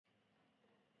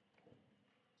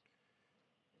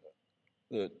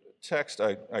The text,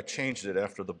 I changed it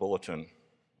after the bulletin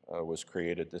was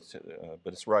created,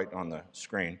 but it's right on the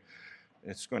screen.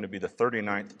 It's going to be the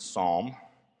 39th Psalm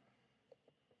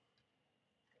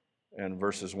and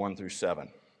verses 1 through 7.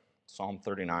 Psalm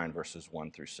 39, verses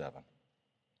 1 through 7.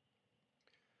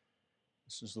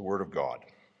 This is the word of God.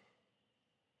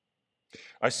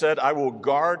 I said, I will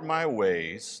guard my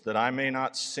ways that I may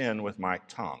not sin with my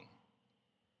tongue.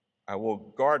 I will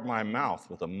guard my mouth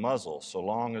with a muzzle so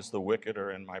long as the wicked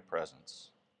are in my presence.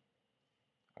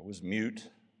 I was mute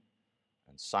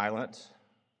and silent.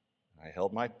 I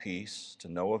held my peace to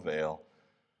no avail,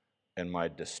 and my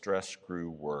distress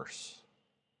grew worse.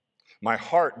 My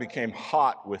heart became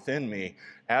hot within me.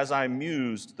 As I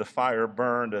mused, the fire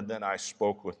burned, and then I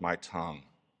spoke with my tongue.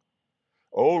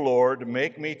 O Lord,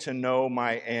 make me to know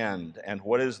my end, and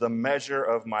what is the measure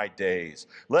of my days.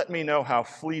 Let me know how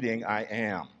fleeting I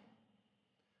am.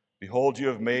 Behold, you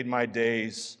have made my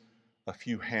days a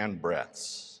few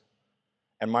handbreadths,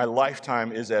 and my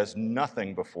lifetime is as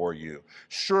nothing before you.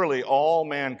 Surely all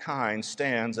mankind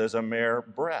stands as a mere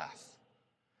breath.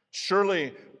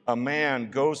 Surely a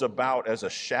man goes about as a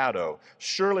shadow.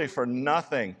 Surely for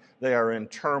nothing they are in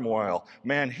turmoil.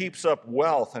 Man heaps up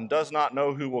wealth and does not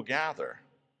know who will gather.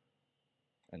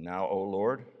 And now, O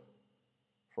Lord,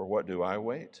 for what do I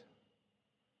wait?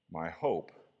 My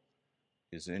hope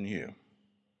is in you.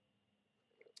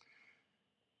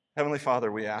 Heavenly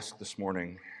Father, we ask this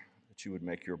morning that you would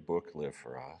make your book live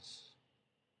for us.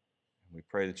 We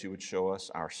pray that you would show us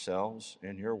ourselves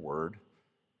in your word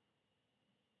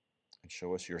and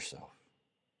show us yourself.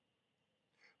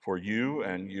 For you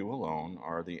and you alone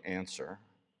are the answer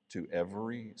to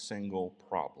every single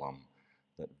problem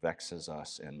that vexes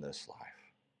us in this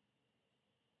life.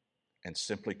 And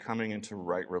simply coming into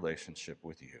right relationship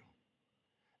with you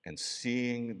and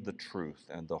seeing the truth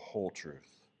and the whole truth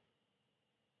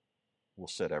will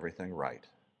set everything right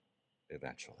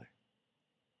eventually.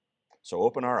 So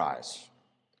open our eyes,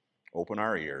 open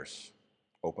our ears,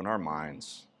 open our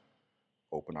minds,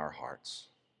 open our hearts.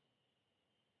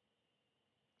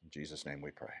 In Jesus' name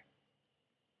we pray.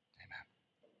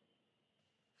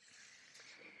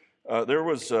 Amen. There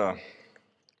was a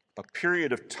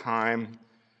period of time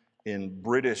in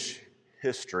British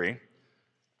history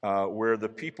where the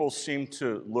people seemed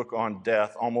to look on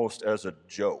death almost as a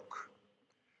joke.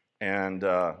 And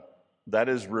that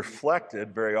is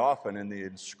reflected very often in the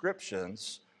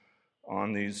inscriptions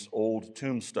on these old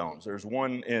tombstones. There's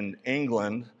one in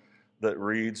England that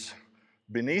reads,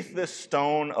 "Beneath this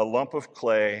stone, a lump of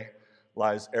clay,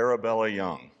 lies Arabella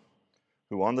Young,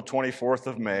 who on the 24th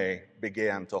of May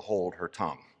began to hold her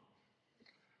tongue."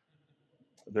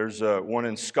 There's one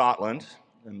in Scotland,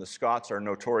 and the Scots are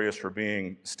notorious for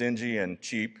being stingy and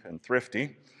cheap and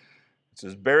thrifty. It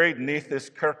says, "Buried beneath this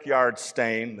kirkyard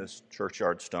stane," this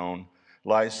churchyard stone,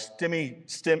 "lies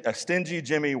stingy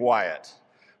Jimmy Wyatt,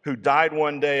 who died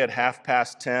one day at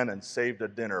 10:30 and saved a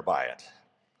dinner by it."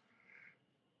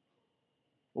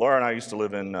 Laura and I used to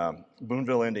live in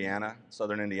Boonville, Indiana,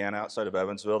 southern Indiana, outside of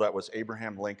Evansville. That was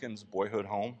Abraham Lincoln's boyhood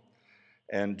home.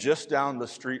 And just down the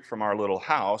street from our little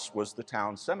house was the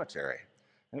town cemetery.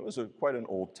 And it was quite an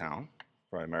old town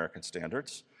by American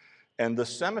standards. And the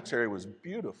cemetery was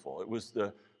beautiful. It was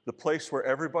the place where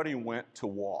everybody went to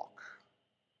walk.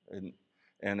 And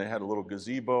it had a little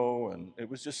gazebo, and it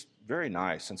was just very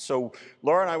nice. And so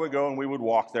Laura and I would go and we would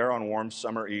walk there on warm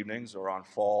summer evenings or on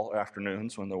fall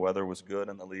afternoons when the weather was good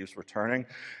and the leaves were turning.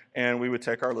 And we would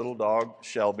take our little dog,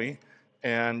 Shelby,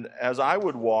 and as I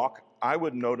would walk, I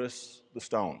would notice the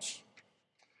stones.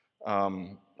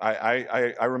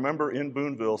 I remember in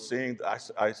Boonville seeing, I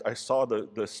saw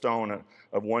the stone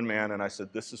of one man, and I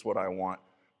said, "This is what I want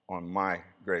on my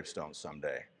gravestone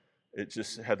someday." It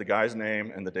just had the guy's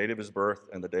name and the date of his birth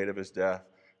and the date of his death,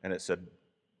 and it said,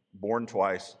 "Born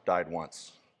twice, died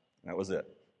once." That was it.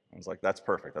 I was like, that's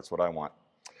perfect. That's what I want.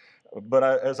 But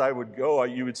as I would go,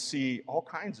 you would see all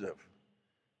kinds of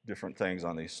different things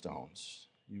on these stones.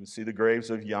 You would see the graves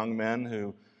of young men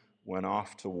who went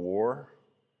off to war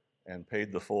and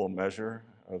paid the full measure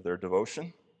of their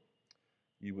devotion.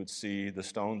 You would see the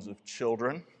stones of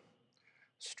children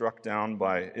struck down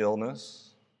by illness.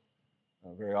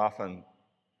 Very often,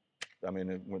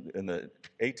 in the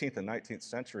 18th and 19th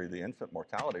century, the infant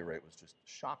mortality rate was just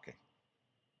shocking.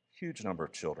 Huge number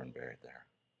of children buried there.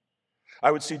 I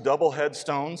would see double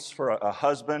headstones for a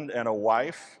husband and a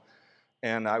wife,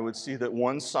 and I would see that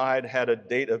one side had a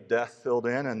date of death filled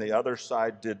in and the other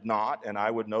side did not, and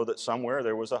I would know that somewhere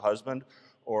there was a husband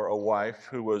or a wife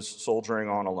who was soldiering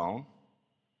on alone.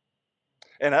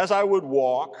 And as I would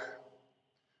walk,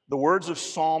 the words of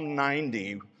Psalm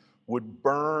 90 would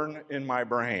burn in my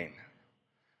brain.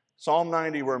 Psalm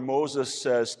 90, where Moses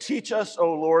says, "Teach us,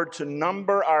 O Lord, to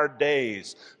number our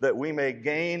days, that we may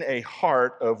gain a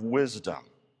heart of wisdom."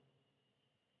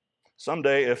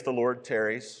 Someday, if the Lord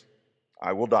tarries,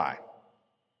 I will die.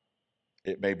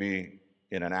 It may be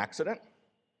in an accident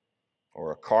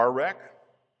or a car wreck.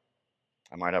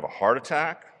 I might have a heart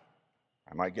attack.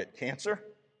 I might get cancer.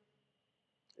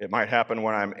 It might happen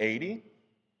when I'm 80.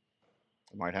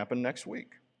 It might happen next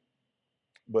week.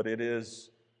 But it is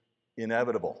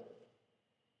inevitable.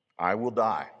 I will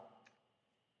die,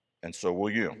 and so will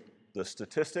you. The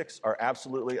statistics are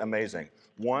absolutely amazing.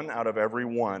 1 out of every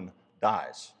 1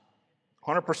 dies.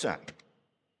 100%.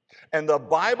 And the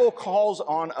Bible calls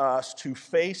on us to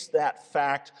face that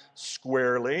fact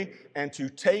squarely and to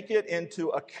take it into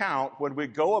account when we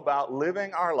go about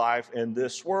living our life in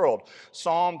this world.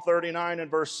 Psalm 39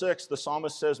 and verse 6, the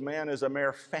psalmist says, man is a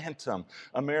mere phantom,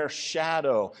 a mere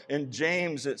shadow. In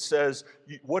James it says,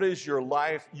 what is your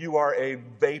life? You are a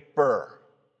vapor.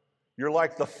 You're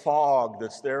like the fog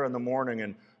that's there in the morning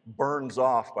and burns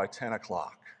off by 10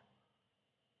 o'clock.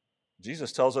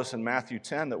 Jesus tells us in Matthew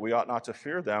 10 that we ought not to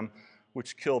fear them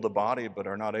which kill the body but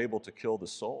are not able to kill the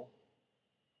soul.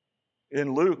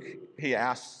 In Luke, he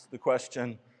asks the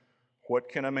question, what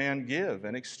can a man give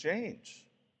in exchange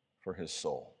for his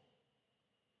soul?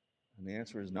 And the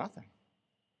answer is nothing.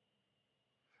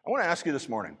 I want to ask you this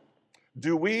morning,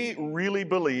 do we really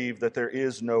believe that there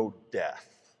is no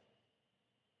death?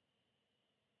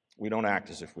 We don't act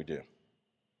as if we do.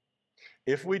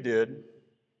 If we did,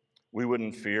 we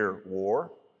wouldn't fear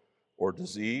war or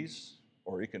disease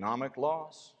or economic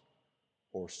loss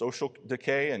or social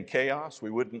decay and chaos. We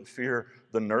wouldn't fear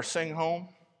the nursing home.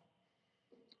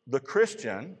 The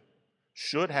Christian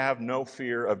should have no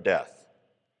fear of death.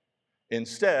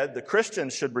 Instead, the Christian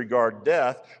should regard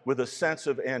death with a sense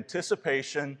of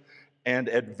anticipation and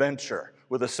adventure,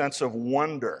 with a sense of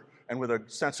wonder and with a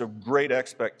sense of great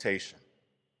expectation.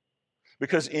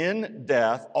 Because in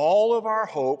death, all of our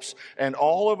hopes and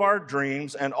all of our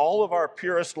dreams and all of our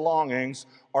purest longings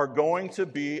are going to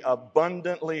be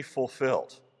abundantly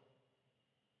fulfilled.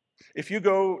 If you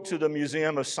go to the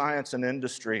Museum of Science and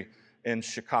Industry in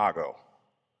Chicago,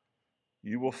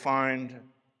 you will find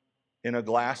in a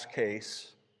glass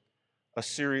case a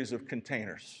series of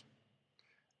containers.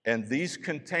 And these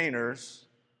containers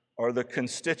are the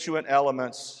constituent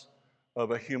elements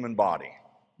of a human body.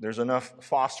 There's enough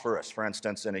phosphorus, for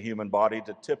instance, in a human body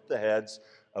to tip the heads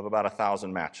of about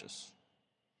 1,000 matches.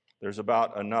 There's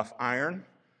about enough iron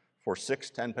for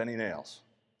 6 10-penny nails.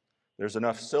 There's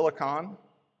enough silicon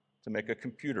to make a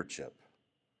computer chip.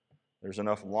 There's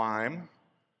enough lime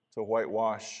to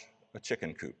whitewash a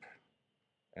chicken coop.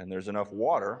 And there's enough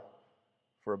water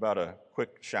for about a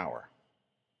quick shower.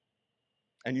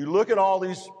 And you look at all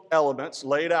these elements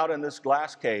laid out in this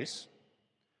glass case,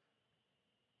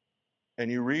 and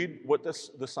you read what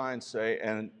the signs say,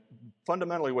 and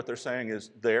fundamentally what they're saying is,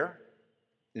 there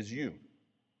is you.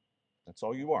 That's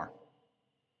all you are.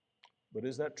 But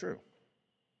is that true?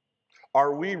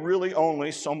 Are we really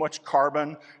only so much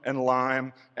carbon and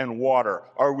lime and water?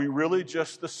 Are we really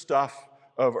just the stuff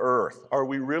of earth? Are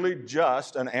we really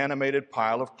just an animated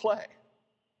pile of clay?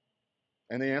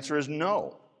 And the answer is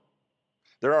no.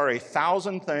 There are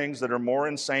 1,000 things that are more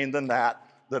insane than that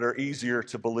are easier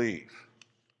to believe.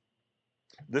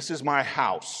 This is my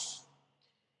house,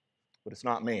 but it's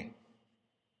not me.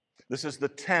 This is the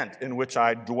tent in which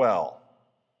I dwell,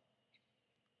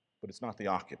 but it's not the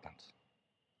occupant.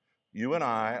 You and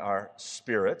I are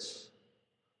spirits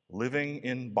living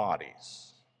in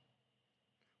bodies.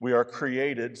 We are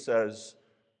created, says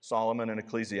Solomon in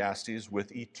Ecclesiastes,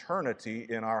 with eternity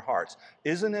in our hearts.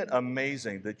 Isn't it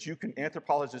amazing that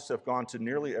anthropologists have gone to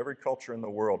nearly every culture in the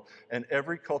world, and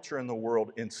every culture in the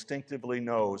world instinctively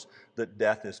knows that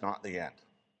death is not the end,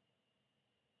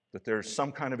 that there's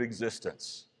some kind of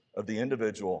existence of the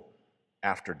individual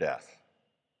after death.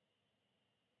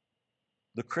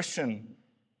 The Christian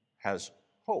has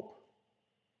hope,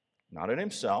 not in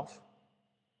himself,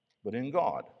 but in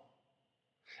God.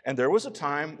 And there was a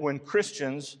time when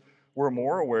Christians were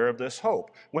more aware of this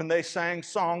hope, when they sang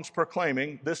songs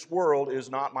proclaiming, "This world is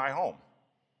not my home,"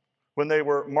 when they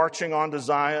were marching on to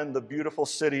Zion, the beautiful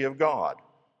city of God,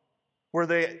 where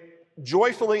they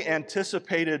joyfully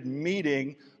anticipated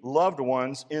meeting loved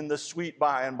ones in the sweet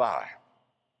by and by.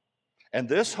 And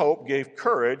this hope gave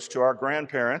courage to our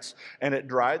grandparents, and it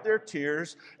dried their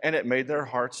tears, and it made their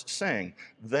hearts sing.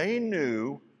 They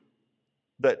knew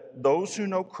that those who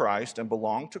know Christ and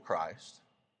belong to Christ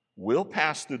will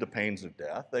pass through the pains of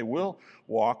death. They will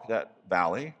walk that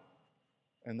valley,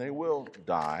 and they will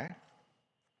die.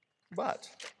 But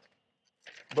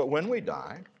when we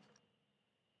die,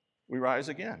 we rise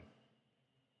again.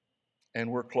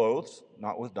 And we're clothed,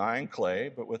 not with dying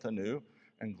clay, but with a new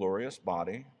and glorious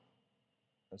body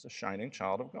as a shining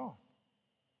child of God.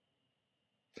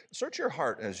 Search your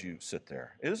heart as you sit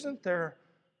there. Isn't there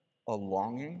a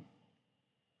longing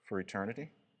for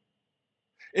eternity?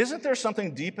 Isn't there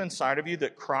something deep inside of you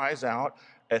that cries out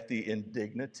at the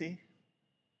indignity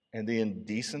and the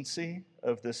indecency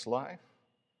of this life?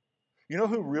 You know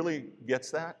who really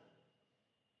gets that?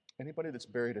 Anybody that's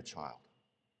buried a child,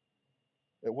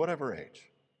 at whatever age.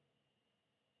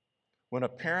 When a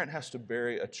parent has to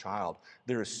bury a child,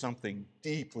 there is something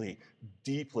deeply,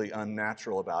 deeply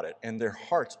unnatural about it. And their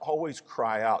hearts always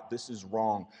cry out, this is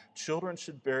wrong. Children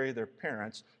should bury their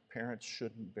parents. Parents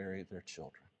shouldn't bury their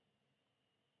children.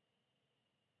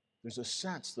 There's a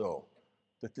sense, though,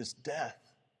 that this death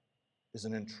is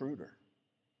an intruder.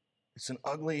 It's an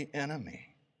ugly enemy.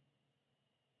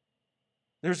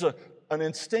 There's an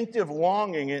instinctive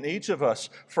longing in each of us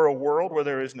for a world where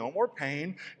there is no more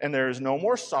pain, and there is no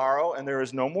more sorrow, and there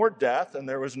is no more death, and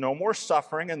there is no more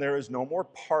suffering, and there is no more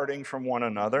parting from one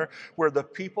another, where the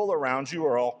people around you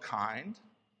are all kind,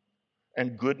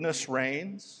 and goodness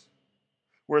reigns,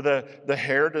 where the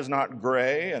hair does not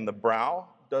gray and the brow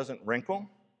doesn't wrinkle.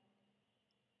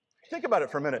 Think about it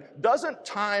for a minute. Doesn't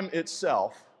time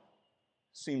itself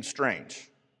seem strange?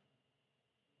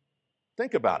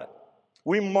 Think about it.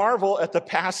 We marvel at the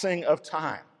passing of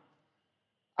time.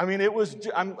 I mean,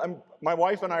 my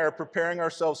wife and I are preparing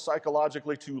ourselves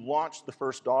psychologically to launch the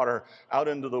first daughter out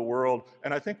into the world,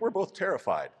 and I think we're both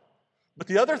terrified. But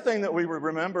the other thing that we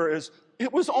remember is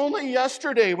it was only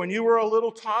yesterday when you were a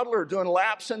little toddler doing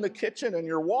laps in the kitchen in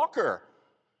your walker.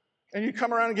 And you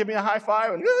come around and give me a high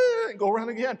five and go around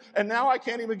again. And now I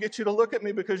can't even get you to look at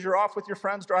me because you're off with your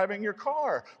friends driving your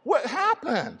car. What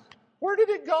happened? Where did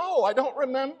it go? I don't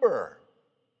remember.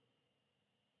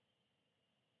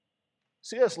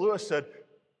 C.S. Lewis said,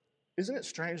 isn't it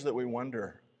strange that we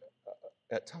wonder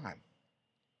at time?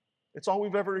 It's all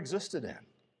we've ever existed in.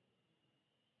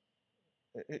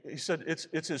 He said,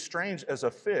 it's as strange as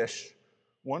a fish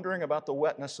wondering about the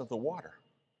wetness of the water.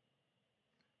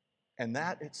 And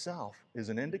that itself is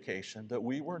an indication that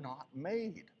we were not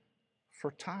made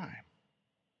for time.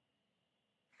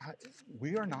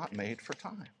 We are not made for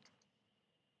time.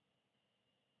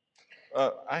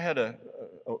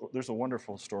 There's a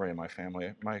wonderful story in my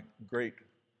family. My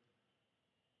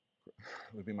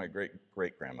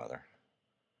great-great-grandmother.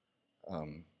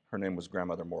 Her name was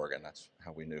Grandmother Morgan. That's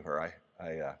how we knew her.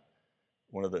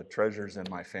 One of the treasures in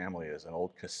my family is an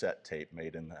old cassette tape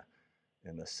made in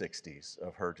the 60s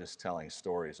of her just telling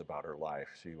stories about her life.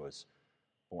 She was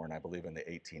born, I believe, in the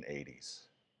 1880s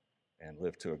and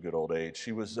lived to a good old age.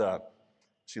 She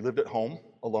lived at home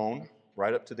alone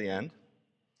right up to the end.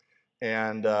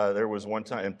 And there was one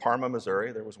time in Parma,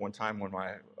 Missouri, there was one time when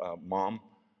my mom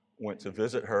went to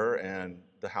visit her and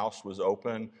the house was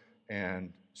open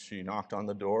and she knocked on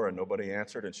the door and nobody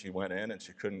answered, and she went in and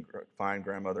she couldn't find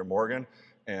Grandmother Morgan,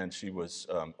 and she was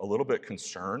a little bit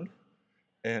concerned,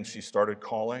 and she started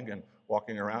calling and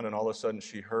walking around, and all of a sudden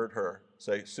she heard her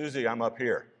say, "Susie, I'm up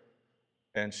here."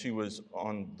 And she was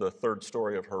on the third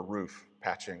story of her roof,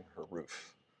 patching her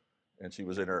roof. And she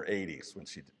was in her 80s when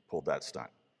she pulled that stunt.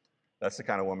 That's the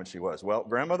kind of woman she was. Well,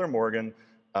 Grandmother Morgan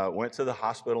went to the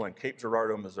hospital in Cape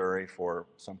Girardeau, Missouri for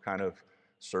some kind of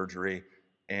surgery,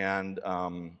 and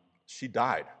she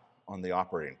died on the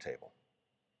operating table.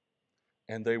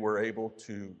 And they were able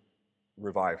to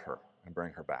revive her and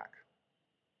bring her back.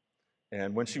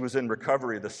 And when she was in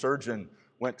recovery, the surgeon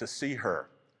went to see her,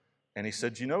 and he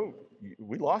said, "You know,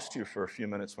 we lost you for a few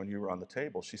minutes when you were on the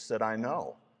table." She said, "I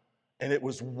know. And it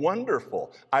was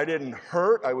wonderful. I didn't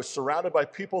hurt. I was surrounded by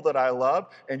people that I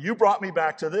love, and you brought me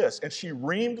back to this." And she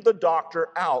reamed the doctor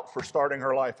out for starting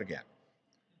her life again.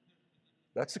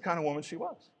 That's the kind of woman she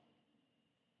was.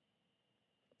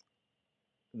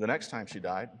 The next time she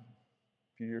died,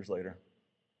 a few years later,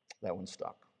 that one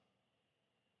stuck.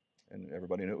 And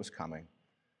everybody knew it was coming,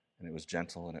 and it was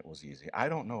gentle, and it was easy. I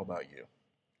don't know about you,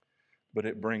 but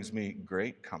it brings me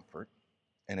great comfort,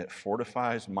 and it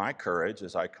fortifies my courage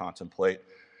as I contemplate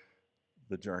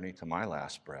the journey to my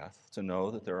last breath, to know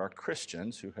that there are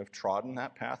Christians who have trodden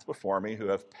that path before me, who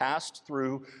have passed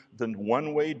through the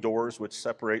one-way doors which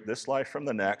separate this life from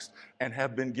the next, and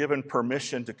have been given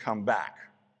permission to come back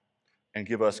and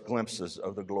give us glimpses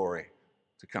of the glory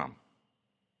to come.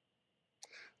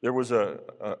 There was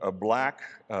a black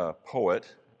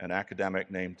poet, an academic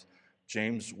named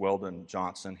James Weldon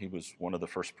Johnson. He was one of the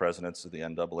first presidents of the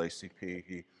NAACP.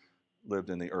 He lived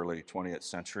in the early 20th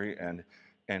century, and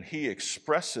he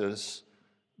expresses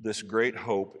this great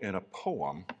hope in a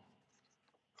poem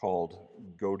called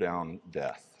Go Down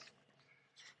Death.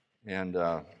 And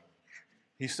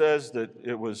he says that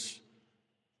it was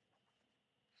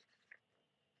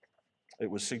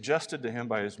suggested to him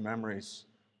by his memories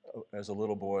as a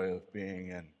little boy of being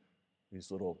in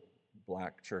these little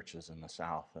black churches in the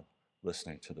South and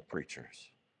listening to the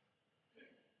preachers.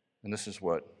 And this is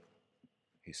what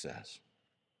he says.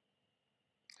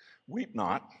 Weep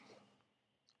not,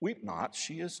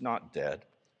 she is not dead.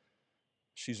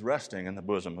 She's resting in the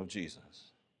bosom of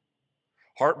Jesus.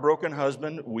 Heartbroken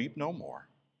husband, weep no more.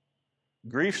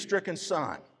 Grief-stricken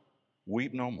son,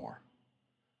 weep no more.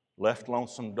 Left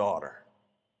lonesome daughter,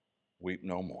 weep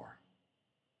no more.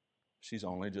 She's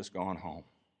only just gone home.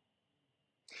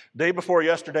 Day before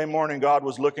yesterday morning, God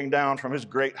was looking down from his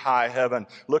great high heaven,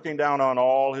 looking down on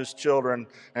all his children,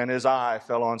 and his eye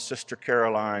fell on Sister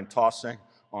Caroline, tossing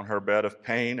on her bed of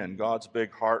pain, and God's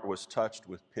big heart was touched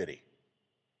with pity,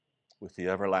 with the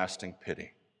everlasting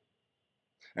pity.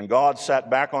 And God sat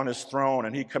back on his throne,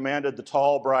 and he commanded the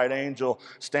tall, bright angel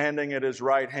standing at his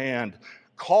right hand,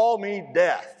 "Call me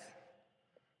death."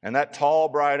 And that tall,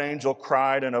 bright angel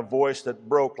cried in a voice that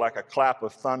broke like a clap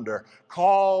of thunder,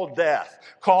 "Call death,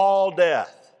 call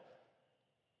death."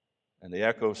 And the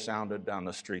echo sounded down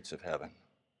the streets of heaven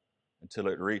until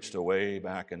it reached away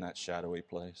back in that shadowy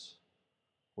place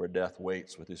where death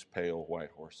waits with his pale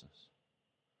white horses.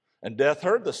 And death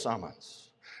heard the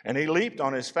summons, and he leaped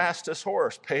on his fastest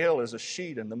horse, pale as a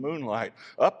sheet in the moonlight.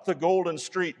 Up the golden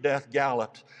street death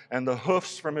galloped, and the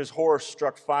hoofs from his horse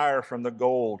struck fire from the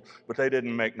gold, but they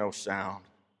didn't make no sound.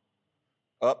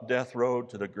 Up death rode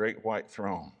to the great white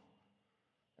throne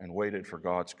and waited for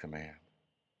God's command.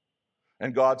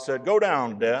 And God said, "Go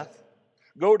down, death,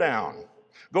 go down.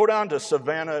 Go down to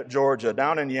Savannah, Georgia,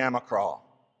 down in Yamacraw,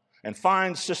 and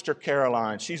find Sister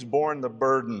Caroline. She's borne the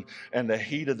burden and the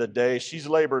heat of the day. She's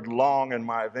labored long in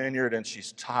my vineyard, and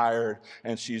she's tired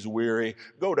and she's weary.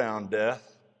 Go down,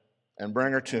 death, and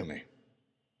bring her to me."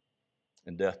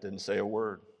 And death didn't say a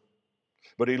word,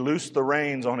 but he loosed the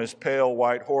reins on his pale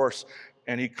white horse,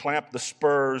 and he clamped the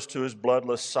spurs to his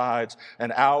bloodless sides,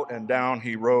 and out and down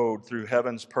he rode through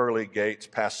heaven's pearly gates,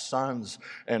 past suns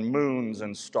and moons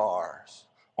and stars.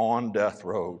 On death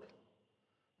rode,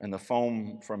 and the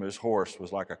foam from his horse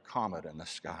was like a comet in the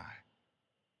sky.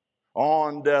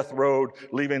 On death rode,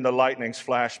 leaving the lightning's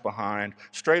flash behind.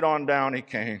 Straight on down he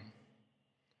came,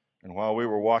 and while we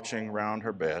were watching round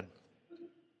her bed,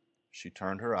 she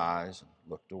turned her eyes and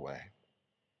looked away.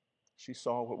 She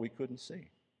saw what we couldn't see.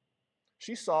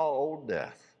 She saw old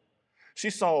death.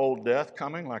 She saw old death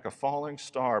coming like a falling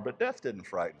star, but death didn't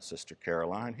frighten Sister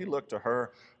Caroline. He looked to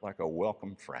her like a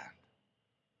welcome friend.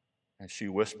 And she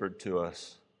whispered to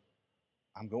us,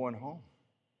 "I'm going home."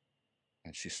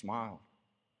 And she smiled,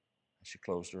 and she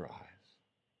closed her eyes.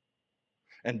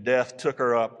 And death took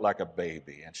her up like a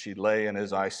baby, and she lay in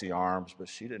his icy arms, but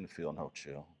she didn't feel no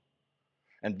chill.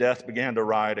 And death began to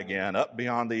ride again, up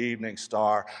beyond the evening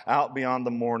star, out beyond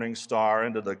the morning star,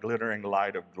 into the glittering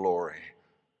light of glory,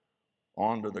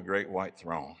 onto the great white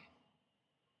throne.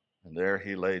 And there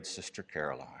he laid Sister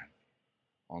Caroline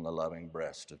on the loving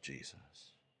breast of Jesus.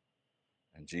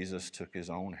 And Jesus took his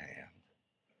own hand,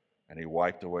 and he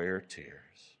wiped away her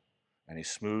tears, and he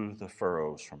smoothed the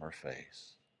furrows from her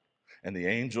face. And the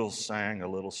angels sang a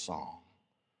little song,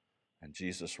 and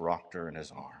Jesus rocked her in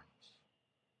his arms.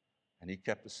 And he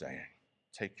kept saying,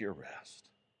 "Take your rest,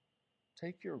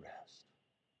 take your rest,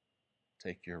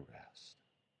 take your rest.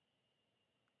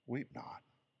 Weep not,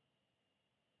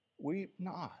 weep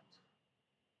not.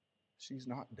 She's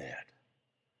not dead.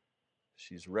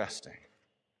 She's resting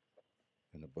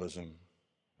in the bosom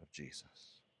of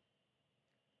Jesus."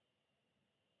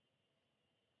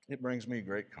 It brings me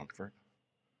great comfort,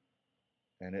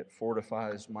 and it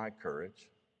fortifies my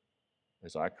courage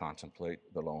as I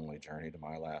contemplate the lonely journey to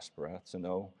my last breath, to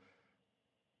know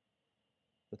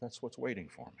that that's what's waiting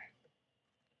for me.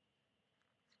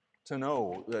 To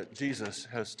know that Jesus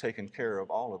has taken care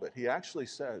of all of it. He actually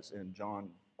says in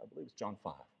John, I believe it's John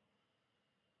 5,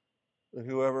 that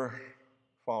whoever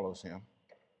follows him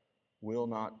will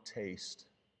not taste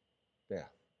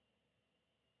death.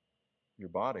 Your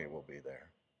body will be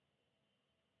there,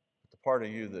 but the part of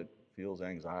you that feels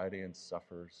anxiety and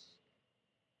suffers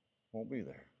won't be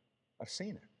there. I've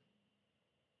seen it.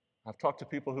 I've talked to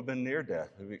people who've been near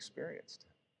death, who've experienced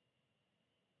it.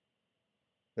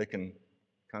 They can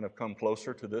kind of come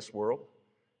closer to this world,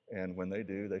 and when they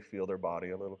do, they feel their body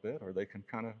a little bit, or they can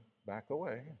kind of back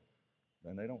away,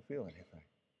 then they don't feel anything.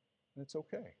 And it's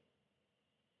okay.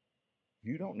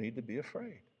 You don't need to be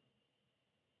afraid.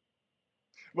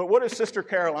 But what if Sister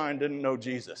Caroline didn't know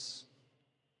Jesus?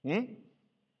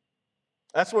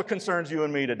 That's what concerns you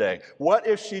and me today. What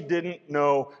if she didn't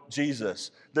know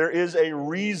Jesus? There is a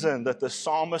reason that the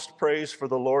psalmist prays for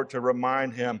the Lord to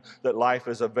remind him that life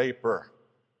is a vapor,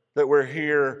 that we're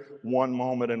here one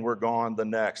moment and we're gone the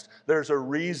next. There's a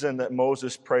reason that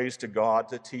Moses prays to God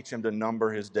to teach him to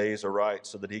number his days aright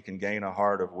so that he can gain a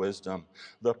heart of wisdom.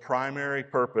 The primary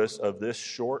purpose of this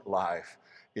short life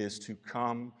is to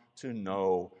come to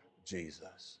know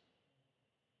Jesus.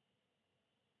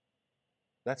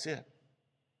 That's it.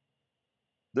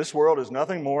 This world is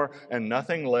nothing more and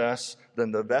nothing less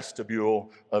than the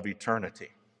vestibule of eternity.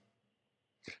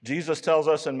 Jesus tells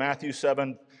us in Matthew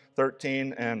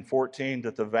 7:13 and 14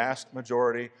 that the vast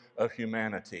majority of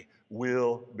humanity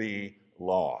will be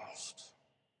lost.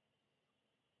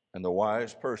 And the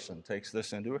wise person takes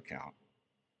this into account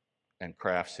and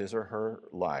crafts his or her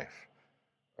life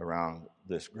around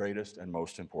this greatest and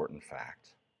most important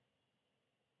fact,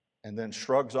 and then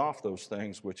shrugs off those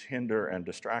things which hinder and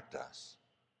distract us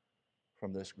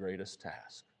from this greatest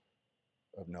task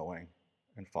of knowing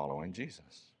and following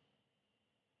Jesus.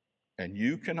 And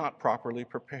you cannot properly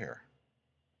prepare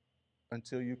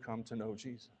until you come to know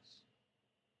Jesus,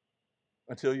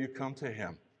 until you come to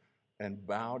him and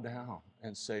bow down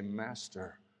and say,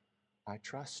 Master, I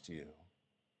trust you.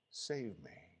 Save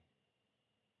me.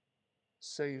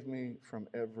 Save me from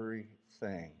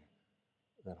everything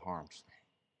that harms me.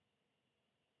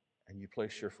 And you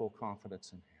place your full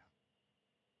confidence in him.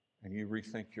 And you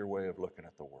rethink your way of looking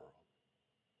at the world.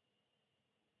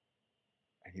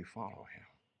 And you follow him.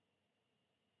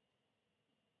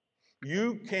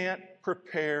 You can't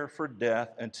prepare for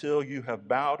death until you have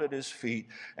bowed at his feet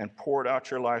and poured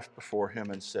out your life before him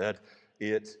and said,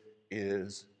 it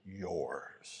is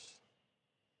yours.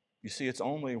 You see, it's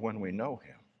only when we know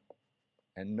him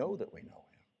and know that we know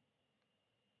him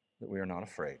that we are not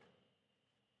afraid,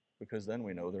 because then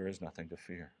we know there is nothing to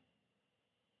fear.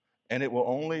 And it will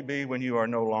only be when you are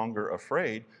no longer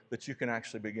afraid that you can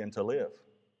actually begin to live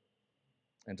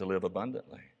and to live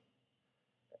abundantly.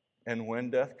 And when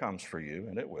death comes for you,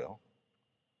 and it will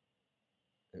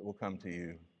come to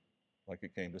you like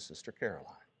it came to Sister Caroline,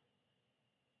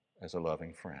 as a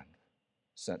loving friend,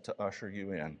 sent to usher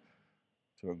you in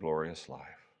to a glorious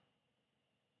life.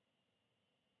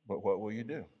 But what will you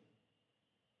do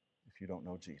if you don't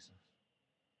know Jesus?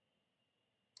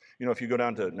 You know, if you go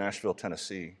down to Nashville,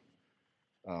 Tennessee,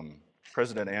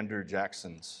 President Andrew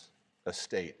Jackson's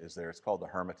estate is there. It's called the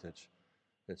Hermitage.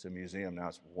 It's a museum now.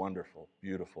 It's wonderful,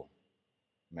 beautiful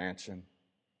mansion.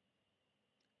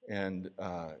 And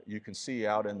you can see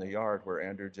out in the yard where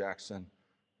Andrew Jackson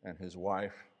and his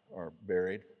wife are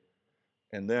buried.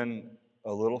 And then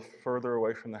a little further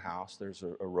away from the house, there's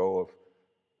a row of,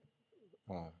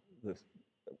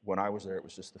 when I was there, it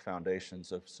was just the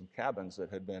foundations of some cabins that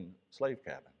had been slave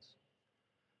cabins.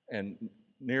 And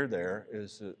near there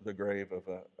is the grave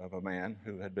of a man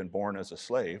who had been born as a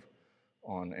slave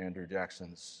on Andrew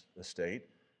Jackson's estate.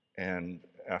 And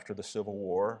after the Civil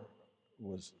War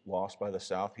was lost by the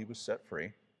South, he was set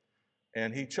free.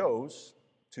 And he chose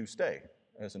to stay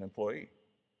as an employee.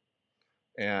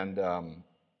 And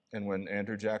when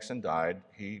Andrew Jackson died,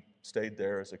 he stayed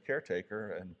there as a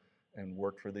caretaker and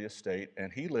worked for the estate.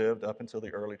 And he lived up until the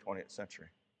early 20th century.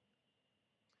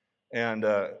 And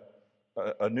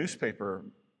a newspaper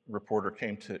reporter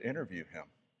came to interview him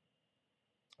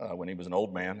when he was an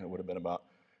old man. It would have been about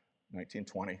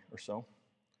 1920 or so.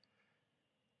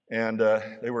 And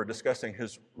they were discussing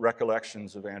his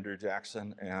recollections of Andrew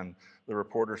Jackson, and the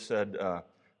reporter said,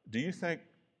 do you think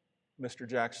Mr.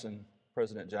 Jackson,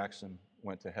 President Jackson,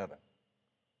 went to heaven?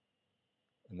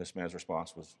 And this man's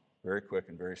response was very quick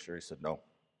and very sure. He said, no.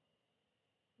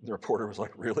 The reporter was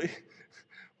like, really?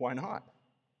 Why not?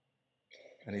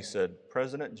 And he said,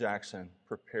 President Jackson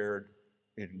prepared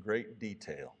in great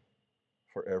detail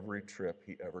for every trip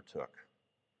he ever took,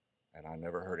 and I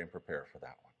never heard him prepare for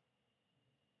that one.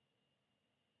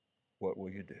 What will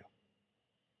you do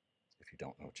if you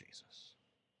don't know Jesus?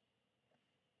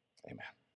 Amen.